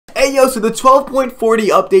Hey yo, so the 12.40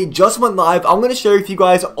 update just went live. I'm going to share with you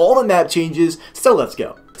guys all the map changes, so let's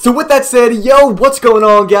go. So with that said, yo, what's going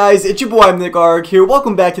on guys? It's your boy imnickarg here.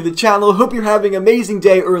 Welcome back to the channel. Hope you're having an amazing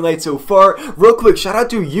day or night so far. Real quick, shout out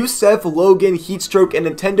to Yusef, Logan, Heatstroke, and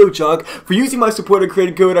Nintendo Junk for using my supporter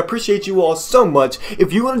creator code. I appreciate you all so much.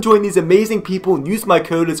 If you want to join these amazing people and use my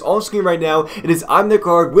code, it's on screen right now. It is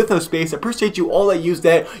imnickarg with no space. I appreciate you all that use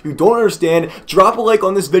that. You don't understand. Drop a like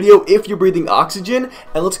on this video if you're breathing oxygen,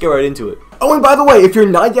 and let's get right into it. Oh, and by the way, if you're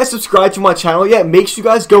not yet subscribed to my channel yet, make sure you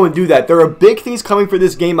guys go and do that. There are big things coming for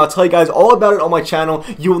this game. I'll tell you guys all about it on my channel.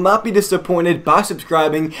 You will not be disappointed by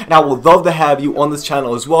subscribing, and I would love to have you on this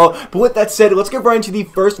channel as well. But with that said, let's get right into the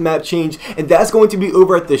first map change, and that's going to be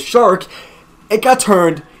over at the Shark. It got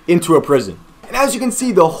turned into a prison. And as you can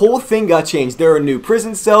see, the whole thing got changed. There are new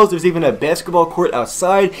prison cells. There's even a basketball court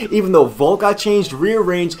outside. Even though vault got changed,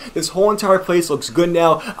 rearranged, this whole entire place looks good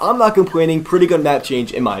now. I'm not complaining. Pretty good map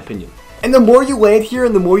change in my opinion. And the more you land here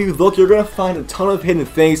and the more you look, you're going to find a ton of hidden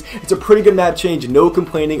things. It's a pretty good map change. No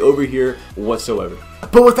complaining over here whatsoever.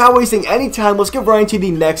 But without wasting any time, let's get right into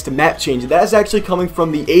the next map change. That is actually coming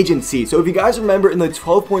from the agency. So if you guys remember in the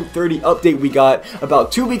 12.30 update we got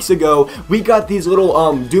about 2 weeks ago, we got these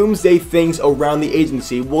little doomsday things around the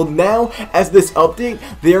agency. Well, now as this update,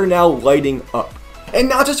 they are now lighting up. And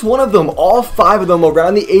not just one of them, all 5 of them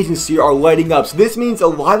around the agency are lighting up. So this means a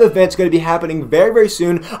live event's going to be happening very, very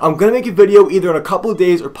soon. I'm going to make a video either in a couple of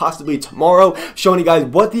days or possibly tomorrow showing you guys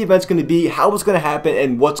what the event's going to be, how it's going to happen,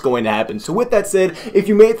 and what's going to happen. So with that said, if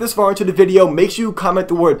you made it this far into the video, make sure you comment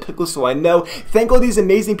the word pickle so I know. Thank all these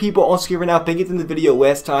amazing people on screen right now. Thank you in the video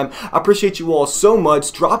last time. I appreciate you all so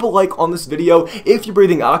much. Drop a like on this video if you're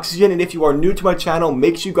breathing oxygen, and if you are new to my channel,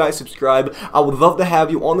 make sure you guys subscribe. I would love to have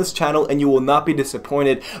you on this channel, and you will not be disappointed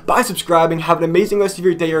by subscribing. Have an amazing rest of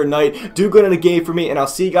your day or night. Do good in the game for me, and I'll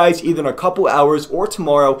see you guys either in a couple hours or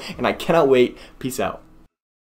tomorrow, and I cannot wait. Peace out.